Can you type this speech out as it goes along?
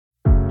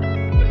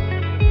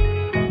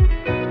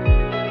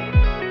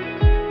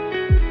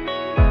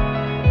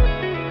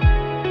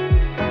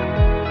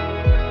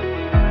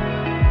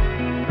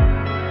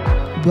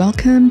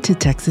Welcome to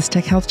Texas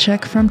Tech Health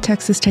Check from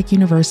Texas Tech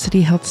University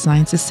Health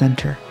Sciences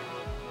Center.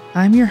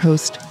 I'm your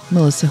host,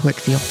 Melissa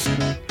Whitfield.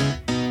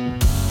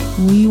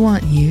 We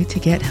want you to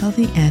get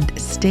healthy and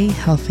stay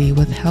healthy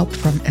with help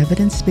from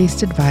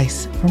evidence-based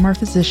advice from our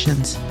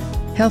physicians,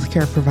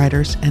 healthcare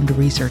providers, and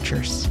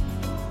researchers.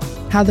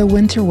 How the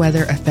winter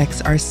weather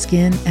affects our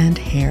skin and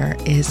hair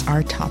is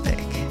our topic,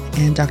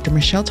 and Dr.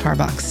 Michelle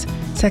Tarbox,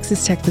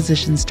 Texas Tech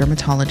physician's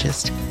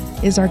dermatologist,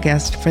 is our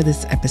guest for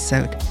this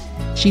episode.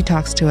 She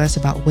talks to us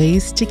about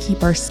ways to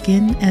keep our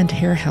skin and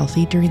hair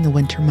healthy during the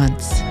winter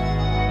months.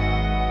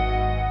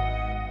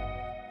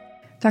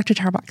 Dr.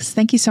 Tarbox,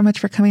 thank you so much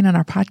for coming on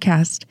our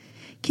podcast.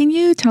 Can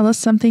you tell us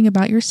something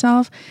about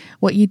yourself,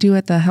 what you do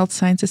at the Health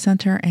Sciences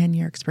Center, and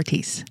your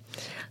expertise?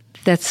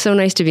 That's so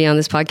nice to be on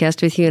this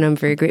podcast with you, and I'm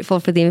very grateful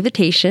for the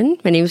invitation.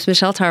 My name is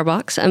Michelle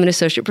Tarbox. I'm an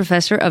associate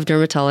professor of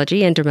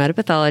dermatology and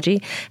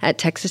dermatopathology at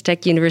Texas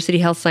Tech University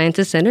Health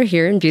Sciences Center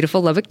here in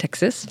beautiful Lubbock,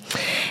 Texas.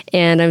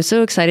 And I'm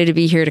so excited to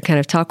be here to kind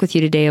of talk with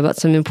you today about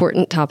some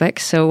important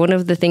topics. So one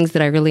of the things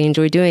that I really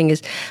enjoy doing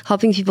is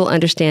helping people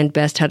understand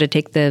best how to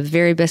take the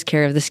very best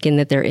care of the skin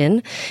that they're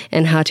in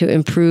and how to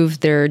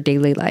improve their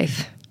daily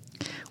life.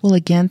 Well,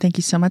 again, thank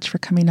you so much for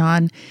coming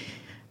on.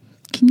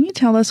 Can you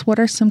tell us what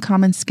are some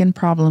common skin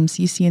problems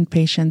you see in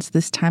patients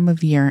this time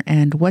of year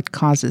and what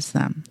causes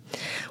them?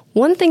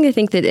 One thing I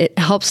think that it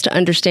helps to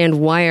understand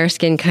why our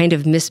skin kind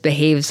of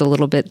misbehaves a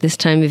little bit this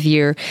time of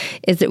year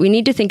is that we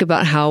need to think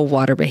about how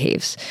water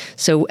behaves.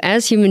 So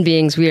as human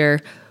beings, we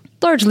are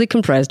largely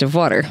comprised of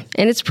water,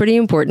 and it's pretty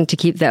important to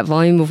keep that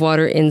volume of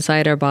water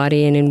inside our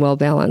body and in well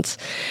balance.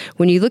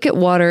 When you look at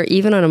water,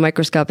 even on a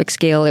microscopic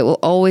scale, it will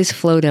always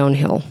flow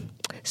downhill.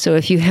 So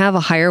if you have a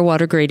higher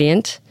water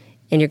gradient,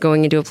 and you're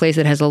going into a place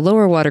that has a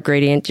lower water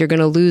gradient, you're going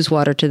to lose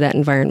water to that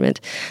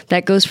environment.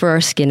 That goes for our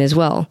skin as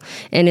well.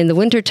 And in the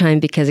wintertime,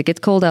 because it gets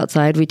cold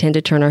outside, we tend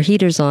to turn our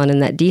heaters on,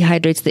 and that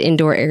dehydrates the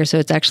indoor air, so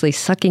it's actually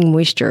sucking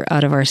moisture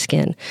out of our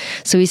skin.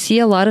 So we see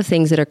a lot of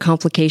things that are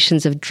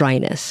complications of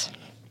dryness.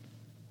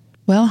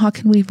 Well, how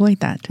can we avoid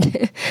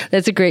that?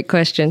 That's a great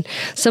question.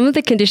 Some of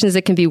the conditions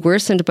that can be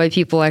worsened by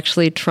people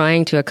actually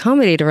trying to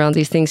accommodate around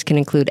these things can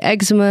include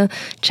eczema,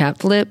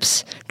 chapped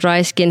lips,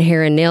 dry skin,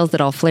 hair, and nails that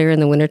all flare in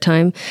the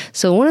wintertime.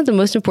 So one of the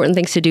most important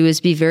things to do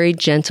is be very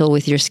gentle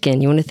with your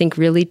skin. You want to think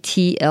really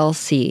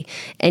TLC.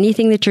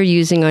 Anything that you're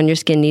using on your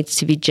skin needs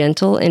to be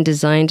gentle and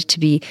designed to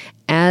be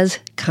as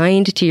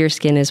kind to your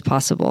skin as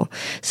possible.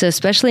 So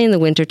especially in the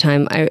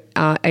wintertime,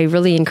 I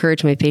really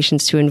encourage my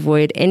patients to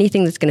avoid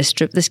anything that's going to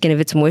strip the skin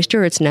of its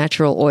moisture or its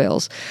natural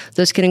oils.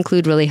 Those can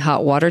include really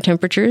hot water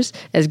temperatures.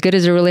 As good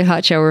as a really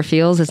hot shower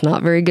feels, it's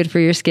not very good for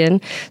your skin.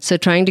 So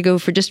trying to go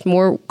for just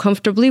more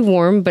comfortably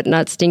warm, but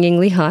not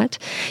stingingly hot.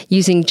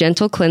 Using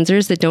gentle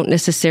cleansers that don't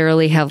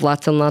necessarily have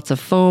lots and lots of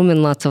foam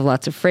and lots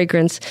of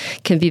fragrance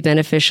can be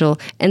beneficial.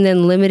 And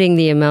then limiting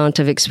the amount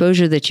of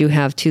exposure that you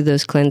have to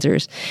those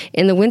cleansers.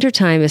 In the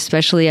wintertime,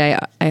 especially, I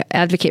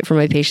advocate for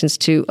my patients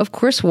to, of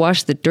course,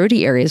 wash the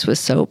dirty areas with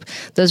soap.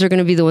 Those are going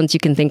to be the ones you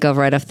can think of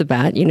right off the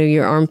bat,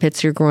 your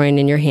armpits, your groin,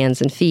 and your hands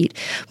and feet.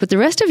 But the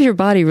rest of your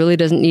body really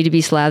doesn't need to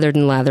be slathered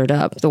and lathered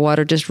up. The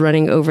water just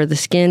running over the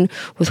skin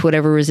with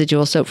whatever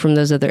residual soap from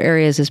those other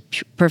areas is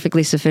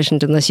perfectly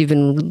sufficient unless you've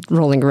been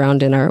rolling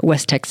around in our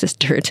West Texas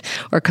dirt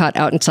or caught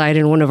out inside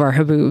in one of our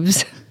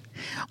haboobs.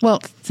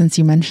 Well, since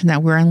you mentioned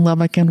that we're in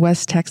Lubbock and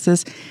West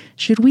Texas,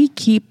 should we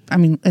keep,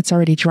 it's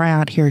already dry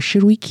out here,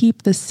 should we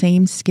keep the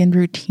same skin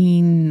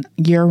routine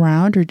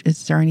year-round, or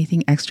is there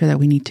anything extra that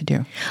we need to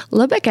do?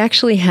 Lubbock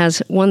actually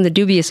has won the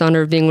dubious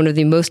honor of being one of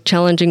the most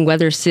challenging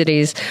weather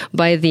cities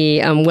by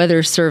the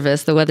Weather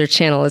Service. The Weather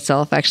Channel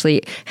itself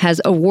actually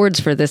has awards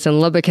for this, and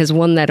Lubbock has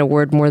won that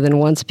award more than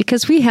once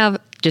because we have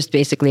just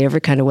basically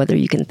every kind of weather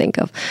you can think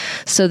of.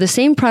 So the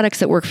same products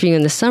that work for you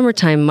in the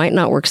summertime might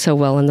not work so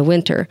well in the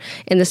winter.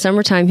 In the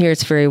summertime here,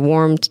 it's very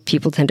warm.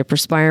 People tend to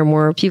perspire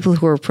more. People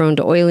who are prone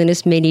to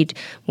oiliness may need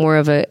more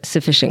of a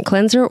sufficient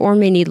cleanser or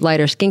may need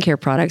lighter skincare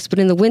products. But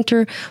in the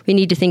winter, we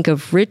need to think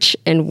of rich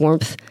and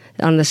warmth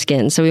on the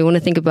skin. So we want to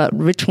think about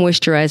rich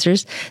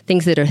moisturizers,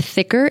 things that are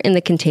thicker in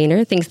the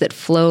container, things that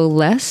flow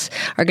less,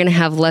 are going to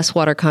have less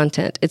water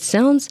content. It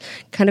sounds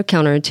kind of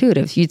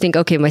counterintuitive. You think,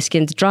 okay, my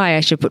skin's dry,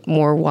 I should put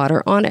more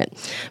water on it.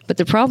 But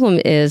the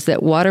problem is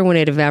that water, when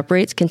it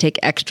evaporates, can take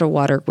extra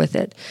water with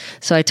it.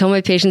 So I tell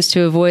my patients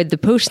to avoid the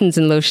potions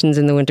and lotions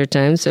in the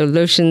wintertime. So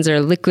lotions are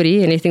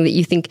liquidy. Anything that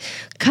you think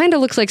kind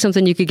of looks like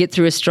something you could get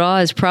through a straw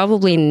is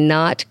probably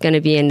not going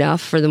to be enough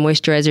for the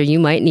moisturizer you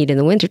might need in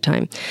the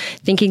wintertime.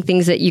 Thinking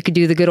things that you could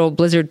do the good old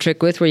blizzard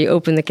trick with, where you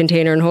open the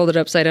container and hold it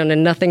upside down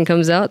and nothing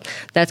comes out,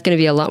 that's going to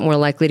be a lot more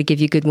likely to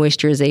give you good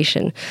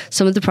moisturization.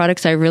 Some of the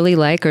products I really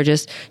like are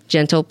just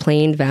gentle,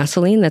 plain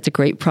Vaseline. That's a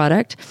great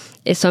product.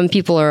 If some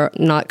people are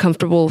not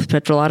comfortable with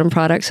petrolatum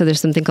products, so there's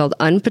something called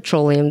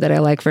Unpetroleum that I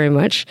like very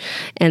much.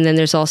 And then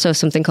there's also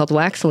something called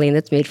Waxoline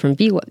that's made from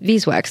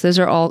beeswax. Those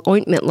are all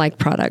ointment-like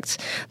products.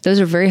 Those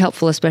are very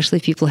helpful, especially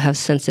if people have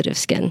sensitive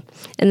skin.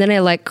 And then I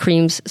like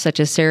creams such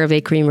as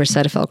CeraVe cream or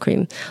Cetaphil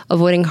cream.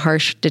 Avoiding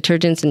harsh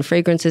detergents and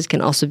fragrances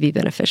can also be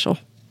beneficial.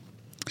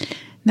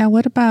 Now,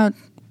 what about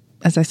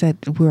as I said,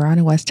 we're on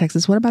in West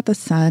Texas. What about the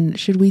sun?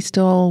 Should we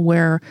still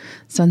wear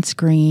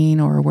sunscreen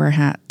or wear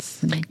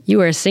hats?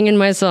 You are singing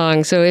my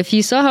song. So if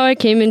you saw how I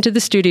came into the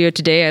studio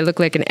today, I look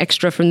like an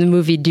extra from the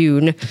movie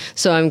Dune.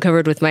 So I'm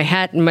covered with my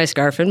hat and my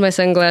scarf and my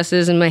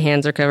sunglasses, and my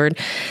hands are covered.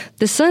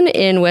 The sun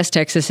in West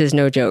Texas is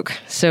no joke.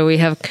 So we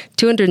have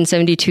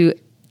 272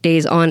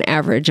 days on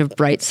average of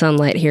bright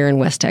sunlight here in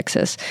West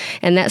Texas.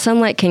 And that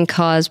sunlight can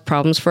cause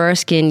problems for our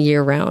skin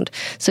year round.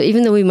 So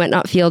even though we might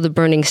not feel the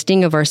burning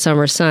sting of our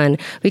summer sun,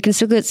 we can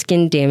still get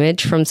skin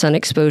damage from sun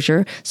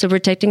exposure. So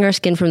protecting our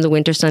skin from the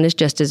winter sun is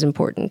just as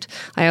important.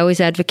 I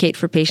always advocate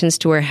for patients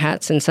to wear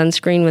hats and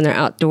sunscreen when they're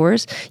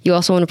outdoors. You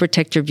also want to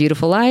protect your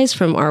beautiful eyes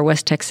from our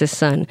West Texas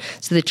sun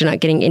so that you're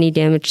not getting any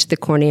damage to the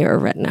cornea or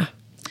retina.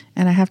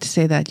 And I have to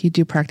say that you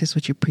do practice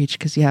what you preach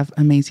because you have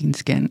amazing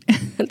skin.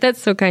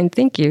 That's so kind.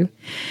 Thank you.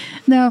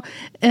 Now,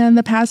 in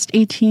the past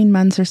 18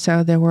 months or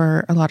so, there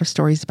were a lot of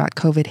stories about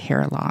COVID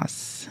hair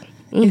loss.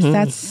 Mm-hmm. Is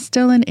that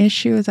still an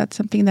issue? Is that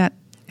something that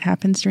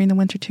happens during the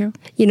winter too?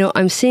 You know,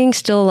 I'm seeing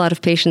still a lot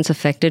of patients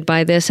affected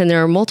by this, and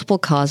there are multiple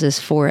causes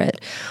for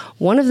it.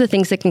 One of the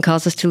things that can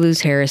cause us to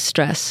lose hair is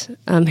stress.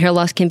 Hair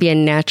loss can be a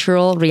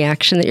natural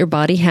reaction that your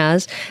body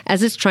has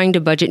as it's trying to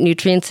budget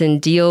nutrients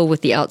and deal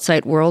with the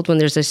outside world. When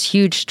there's this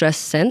huge stress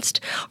sensed,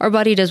 our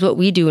body does what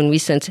we do when we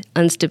sense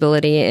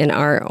instability in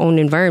our own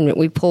environment.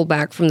 We pull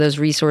back from those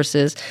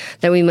resources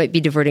that we might be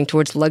diverting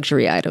towards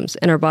luxury items.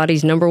 And our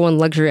body's number one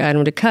luxury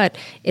item to cut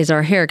is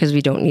our hair because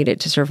we don't need it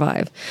to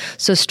survive.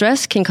 So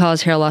stress can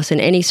cause hair loss in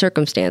any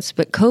circumstance,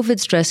 but COVID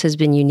stress has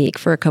been unique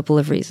for a couple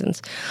of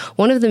reasons.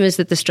 One of them is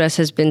that the stress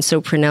has been so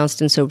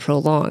pronounced and so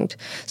prolonged.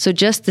 So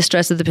just the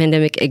stress of the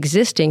pandemic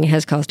existing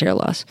has caused hair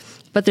loss.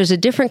 But there's a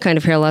different kind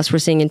of hair loss we're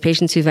seeing in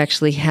patients who've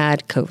actually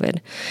had COVID.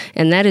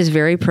 And that is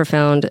very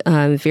profound,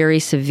 very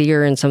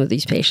severe in some of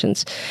these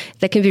patients.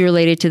 That can be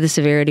related to the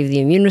severity of the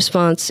immune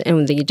response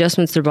and the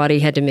adjustments their body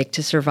had to make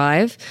to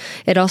survive.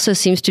 It also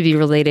seems to be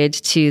related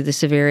to the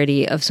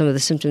severity of some of the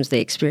symptoms they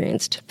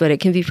experienced. But it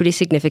can be pretty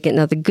significant.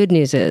 Now, the good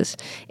news is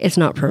it's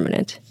not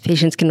permanent.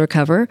 Patients can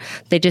recover.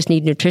 They just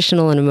need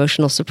nutritional and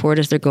emotional support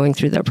as they're going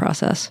through that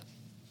process.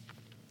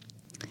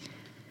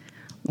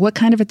 What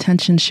kind of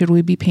attention should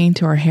we be paying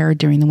to our hair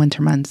during the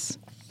winter months?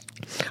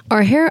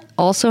 Our hair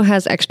also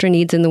has extra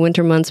needs in the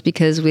winter months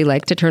because we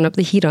like to turn up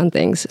the heat on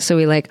things. So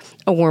we like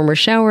a warmer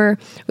shower.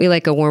 We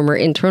like a warmer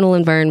internal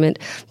environment.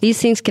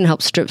 These things can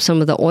help strip some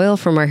of the oil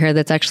from our hair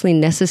that's actually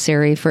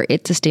necessary for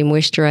it to stay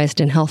moisturized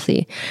and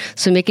healthy.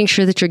 So making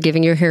sure that you're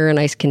giving your hair a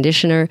nice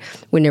conditioner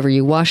whenever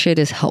you wash it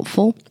is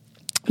helpful.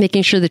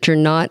 Making sure that you're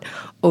not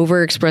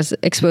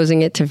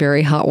exposing it to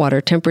very hot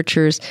water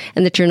temperatures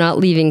and that you're not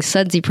leaving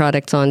sudsy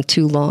products on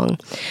too long.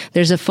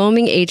 There's a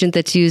foaming agent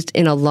that's used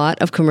in a lot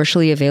of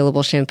commercially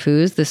available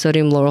shampoos, the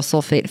sodium lauryl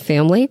sulfate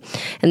family,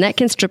 and that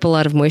can strip a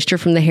lot of moisture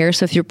from the hair.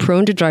 So if you're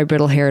prone to dry,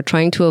 brittle hair,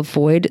 trying to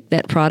avoid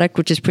that product,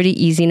 which is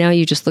pretty easy now,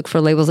 you just look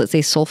for labels that say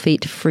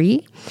sulfate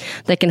free.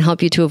 That can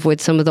help you to avoid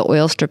some of the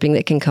oil stripping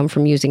that can come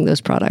from using those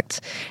products.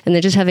 And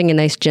then just having a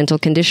nice gentle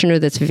conditioner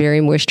that's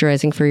very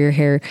moisturizing for your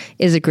hair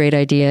is a great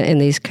idea in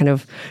these kind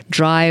of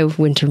dry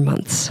winter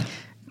months.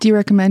 Do you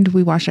recommend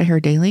we wash our hair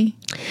daily?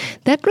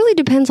 That really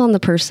depends on the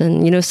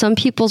person. You know, some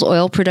people's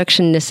oil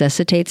production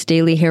necessitates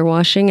daily hair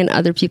washing and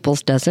other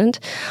people's doesn't.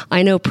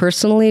 I know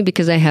personally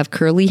because I have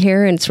curly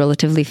hair and it's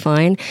relatively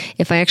fine.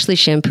 If I actually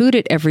shampooed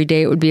it every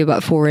day, it would be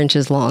about 4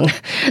 inches long.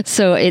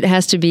 So it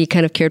has to be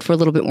kind of cared for a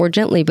little bit more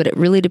gently, but it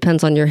really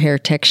depends on your hair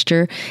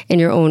texture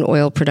and your own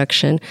oil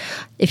production.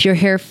 If your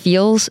hair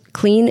feels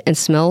clean and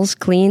smells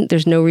clean,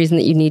 there's no reason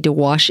that you need to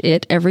wash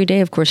it every day.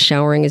 Of course,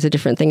 showering is a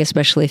different thing,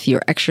 especially if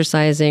you're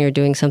exercising or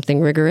doing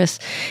something rigorous.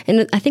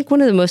 And I think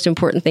one of the most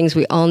important things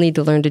we all need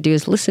to learn to do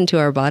is listen to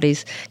our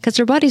bodies, because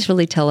our bodies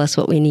really tell us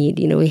what we need.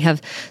 You know, we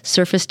have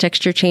surface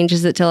texture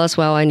changes that tell us,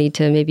 wow, I need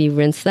to maybe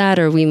rinse that,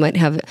 or we might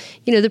have,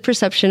 you know, the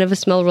perception of a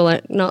smell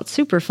we're not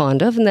super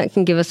fond of, and that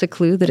can give us a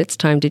clue that it's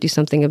time to do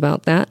something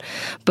about that.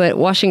 But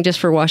washing just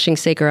for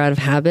washing's sake or out of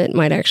habit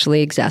might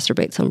actually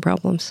exacerbate some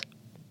problems.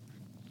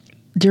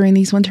 During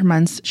these winter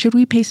months, should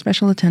we pay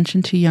special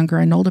attention to younger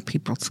and older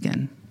people's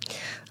skin?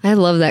 I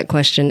love that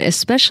question,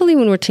 especially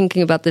when we're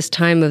thinking about this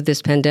time of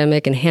this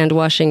pandemic, and hand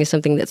washing is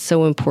something that's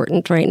so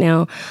important right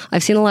now.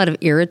 I've seen a lot of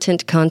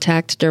irritant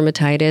contact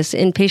dermatitis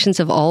in patients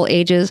of all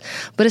ages,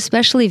 but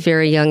especially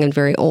very young and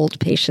very old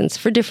patients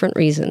for different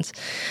reasons.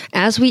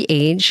 As we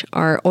age,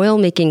 our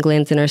oil-making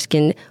glands in our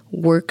skin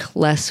work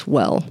less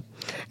well.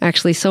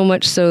 Actually, so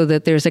much so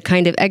that there's a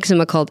kind of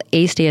eczema called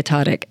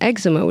asteatotic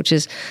eczema, which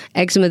is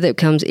eczema that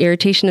comes,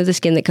 irritation of the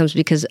skin that comes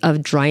because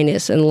of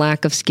dryness and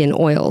lack of skin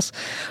oils.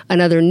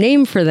 Another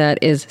name for that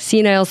is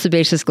senile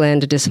sebaceous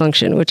gland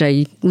dysfunction, which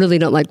I really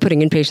don't like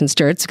putting in patients'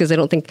 charts because I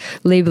don't think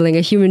labeling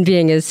a human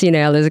being as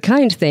senile is a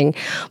kind thing.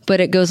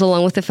 But it goes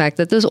along with the fact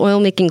that those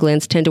oil-making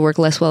glands tend to work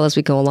less well as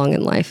we go along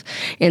in life.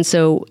 And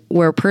so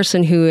where a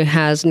person who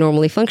has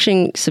normally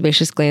functioning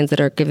sebaceous glands that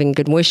are giving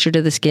good moisture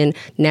to the skin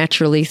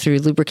naturally through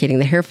lubricating stimulating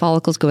the hair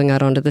follicles going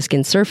out onto the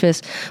skin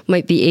surface,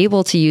 might be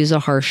able to use a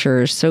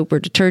harsher soap or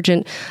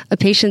detergent. A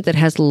patient that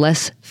has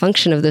less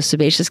function of those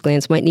sebaceous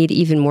glands might need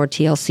even more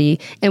TLC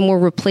and more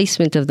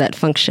replacement of that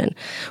function.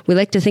 We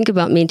like to think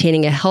about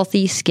maintaining a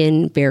healthy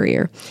skin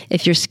barrier.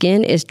 If your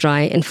skin is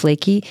dry and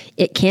flaky,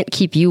 it can't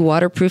keep you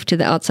waterproof to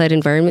the outside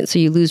environment, so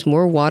you lose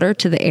more water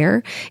to the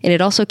air, and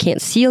it also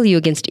can't seal you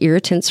against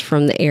irritants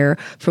from the air,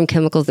 from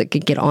chemicals that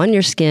could get on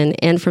your skin,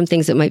 and from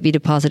things that might be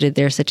deposited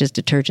there, such as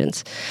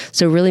detergents.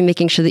 So really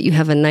making sure that you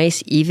have a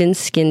nice, even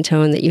skin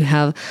tone, that you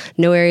have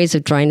no areas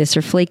of dryness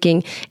or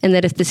flaking, and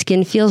that if the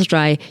skin feels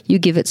dry, you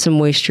give it some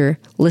moisture.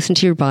 Listen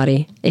to your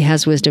body. It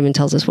has wisdom and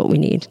tells us what we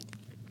need.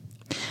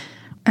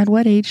 At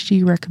what age do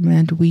you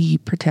recommend we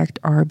protect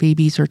our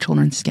babies or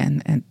children's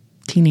skin and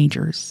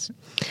teenagers?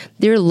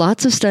 There are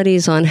lots of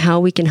studies on how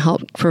we can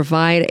help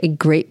provide a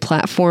great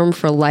platform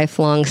for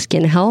lifelong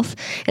skin health,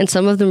 and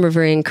some of them are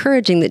very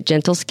encouraging that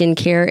gentle skin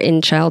care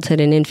in childhood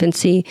and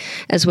infancy,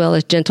 as well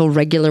as gentle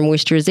regular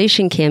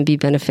moisturization, can be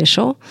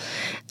beneficial.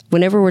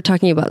 Whenever we're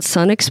talking about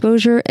sun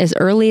exposure, as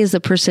early as the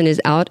person is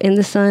out in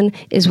the sun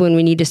is when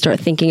we need to start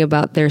thinking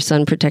about their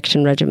sun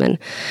protection regimen.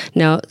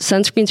 Now,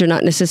 sunscreens are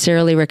not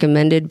necessarily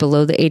recommended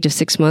below the age of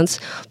 6 months,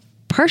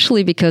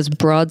 partially because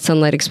broad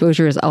sunlight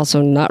exposure is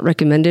also not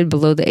recommended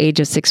below the age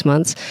of 6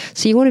 months.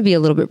 So you want to be a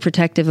little bit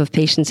protective of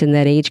patients in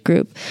that age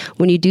group.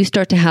 When you do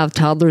start to have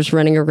toddlers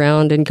running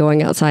around and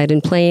going outside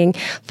and playing,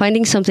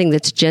 finding something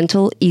that's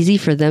gentle, easy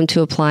for them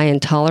to apply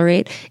and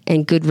tolerate,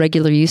 and good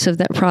regular use of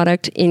that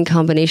product in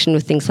combination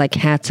with things like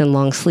hats and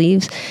long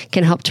sleeves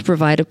can help to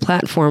provide a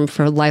platform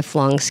for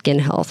lifelong skin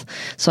health.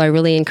 So I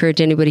really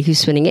encourage anybody who's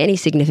spending any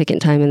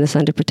significant time in the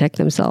sun to protect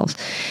themselves.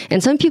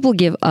 And some people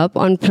give up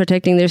on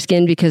protecting their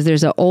skin because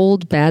there's an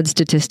old bad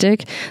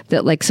statistic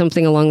that like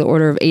something along the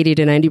order of 80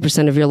 to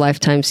 90% of your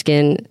lifetime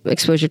skin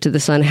exposure to the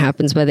sun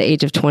happens by the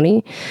age of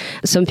 20.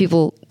 Some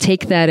people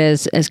take that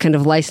as kind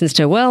of license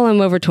to, well,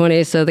 I'm over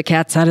 20, so the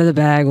cat's out of the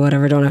bag,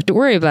 whatever, don't have to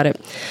worry about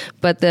it.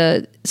 But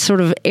the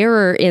sort of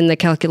error in the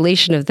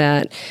calculation of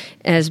that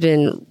has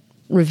been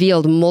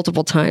revealed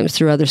multiple times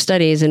through other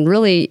studies, and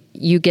really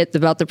you get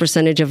about the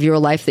percentage of your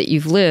life that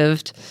you've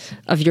lived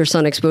of your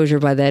sun exposure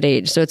by that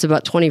age. So it's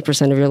about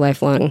 20% of your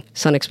lifelong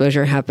sun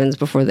exposure happens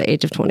before the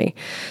age of 20.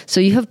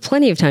 So you have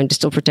plenty of time to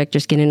still protect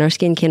your skin, and our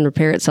skin can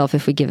repair itself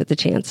if we give it the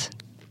chance.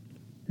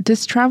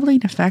 Does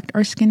traveling affect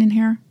our skin and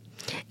hair?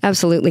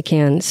 Absolutely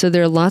can. So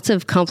there are lots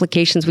of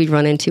complications we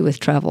run into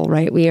with travel,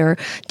 right? We are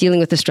dealing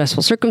with a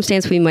stressful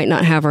circumstance. We might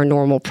not have our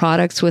normal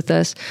products with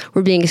us.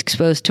 We're being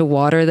exposed to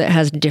water that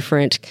has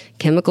different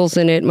chemicals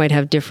in it, might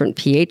have different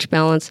pH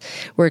balance.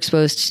 We're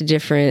exposed to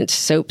different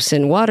soaps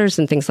and waters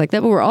and things like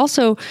that. But we're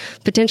also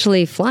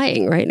potentially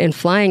flying, right? And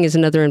flying is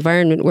another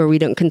environment where we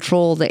don't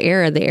control the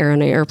air. The air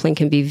on an airplane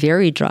can be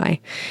very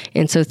dry.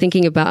 And so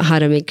thinking about how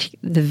to make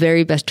the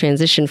very best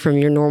transition from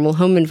your normal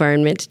home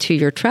environment to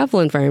your travel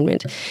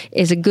environment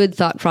is a good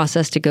thought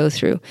process to go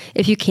through.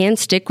 If you can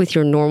stick with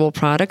your normal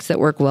products that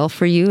work well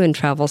for you in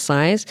travel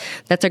size,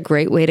 that's a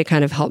great way to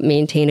kind of help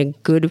maintain a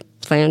good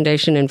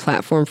foundation and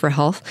platform for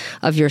health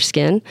of your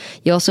skin.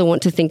 You also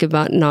want to think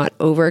about not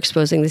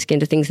overexposing the skin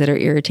to things that are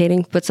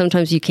irritating, but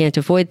sometimes you can't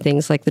avoid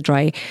things like the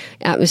dry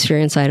atmosphere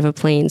inside of a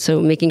plane.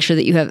 So making sure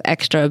that you have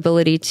extra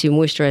ability to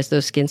moisturize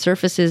those skin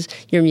surfaces,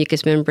 your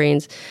mucous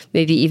membranes,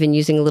 maybe even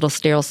using a little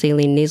sterile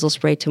saline nasal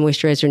spray to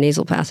moisturize your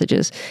nasal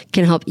passages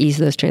can help ease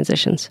those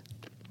transitions.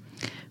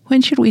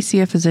 When should we see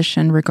a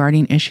physician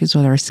regarding issues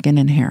with our skin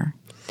and hair?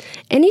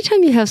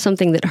 Anytime you have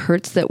something that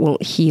hurts that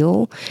won't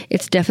heal,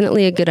 it's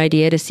definitely a good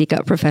idea to seek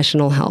out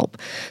professional help.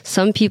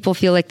 Some people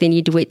feel like they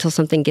need to wait till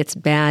something gets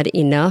bad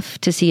enough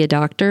to see a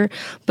doctor.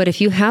 But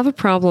if you have a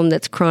problem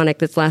that's chronic,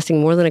 that's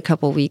lasting more than a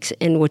couple weeks,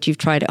 and what you've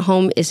tried at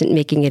home isn't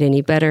making it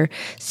any better,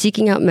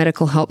 seeking out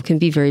medical help can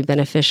be very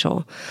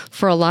beneficial.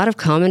 For a lot of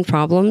common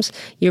problems,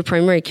 your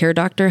primary care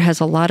doctor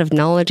has a lot of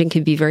knowledge and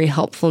can be very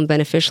helpful and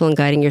beneficial in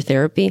guiding your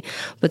therapy.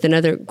 But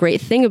another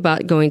great thing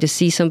about going to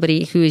see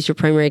somebody who is your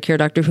primary care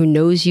doctor who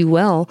knows you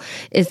well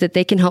is that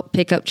they can help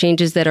pick up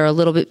changes that are a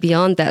little bit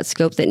beyond that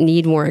scope that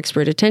need more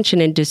expert attention,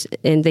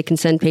 and they can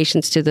send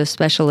patients to the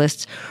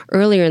specialists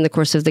earlier in the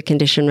course of the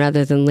condition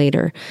rather than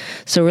later.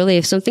 So really,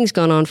 if something's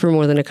gone on for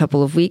more than a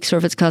couple of weeks, or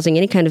if it's causing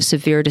any kind of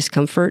severe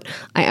discomfort,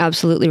 I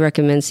absolutely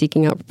recommend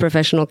seeking out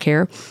professional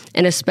care,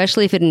 and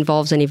especially if it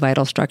involves any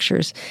vital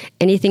structures.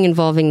 Anything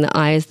involving the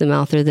eyes, the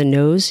mouth, or the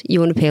nose, you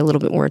want to pay a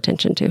little bit more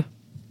attention to.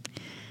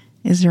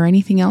 Is there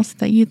anything else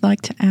that you'd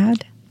like to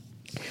add?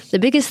 The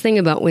biggest thing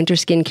about winter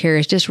skincare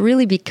is just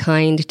really be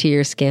kind to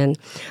your skin.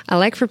 I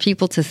like for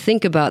people to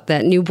think about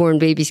that newborn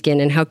baby skin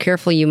and how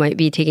careful you might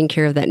be taking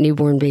care of that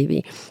newborn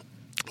baby.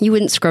 You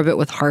wouldn't scrub it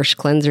with harsh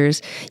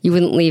cleansers. You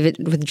wouldn't leave it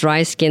with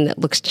dry skin that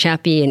looks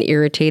chappy and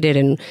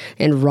irritated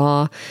and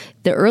raw.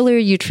 The earlier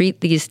you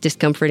treat these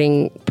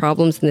discomforting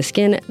problems in the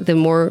skin, the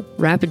more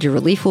rapid your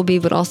relief will be,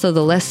 but also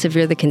the less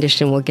severe the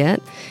condition will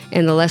get,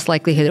 and the less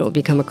likelihood it will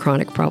become a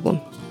chronic problem.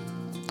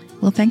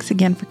 Well, thanks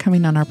again for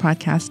coming on our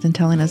podcast and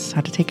telling us how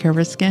to take care of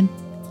our skin.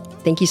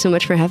 Thank you so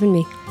much for having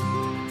me.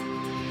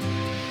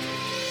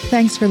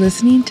 Thanks for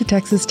listening to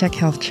Texas Tech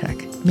Health Check.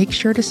 make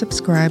sure to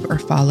subscribe or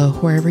follow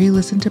wherever you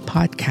listen to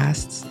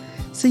podcasts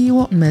so you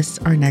won't miss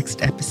our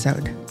next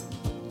episode.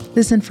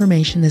 This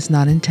information is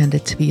not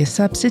intended to be a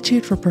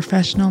substitute for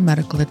professional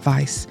medical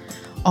advice.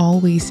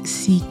 Always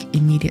seek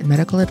immediate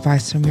medical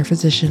advice from your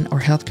physician or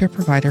healthcare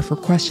provider for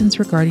questions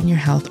regarding your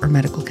health or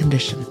medical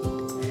condition.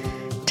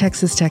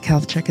 Texas Tech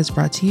Health Check is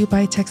brought to you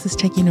by Texas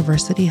Tech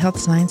University Health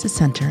Sciences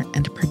Center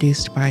and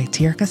produced by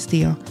Tier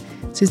Castillo,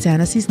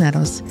 Susana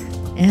Cisneros,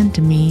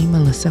 and me,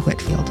 Melissa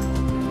Whitfield.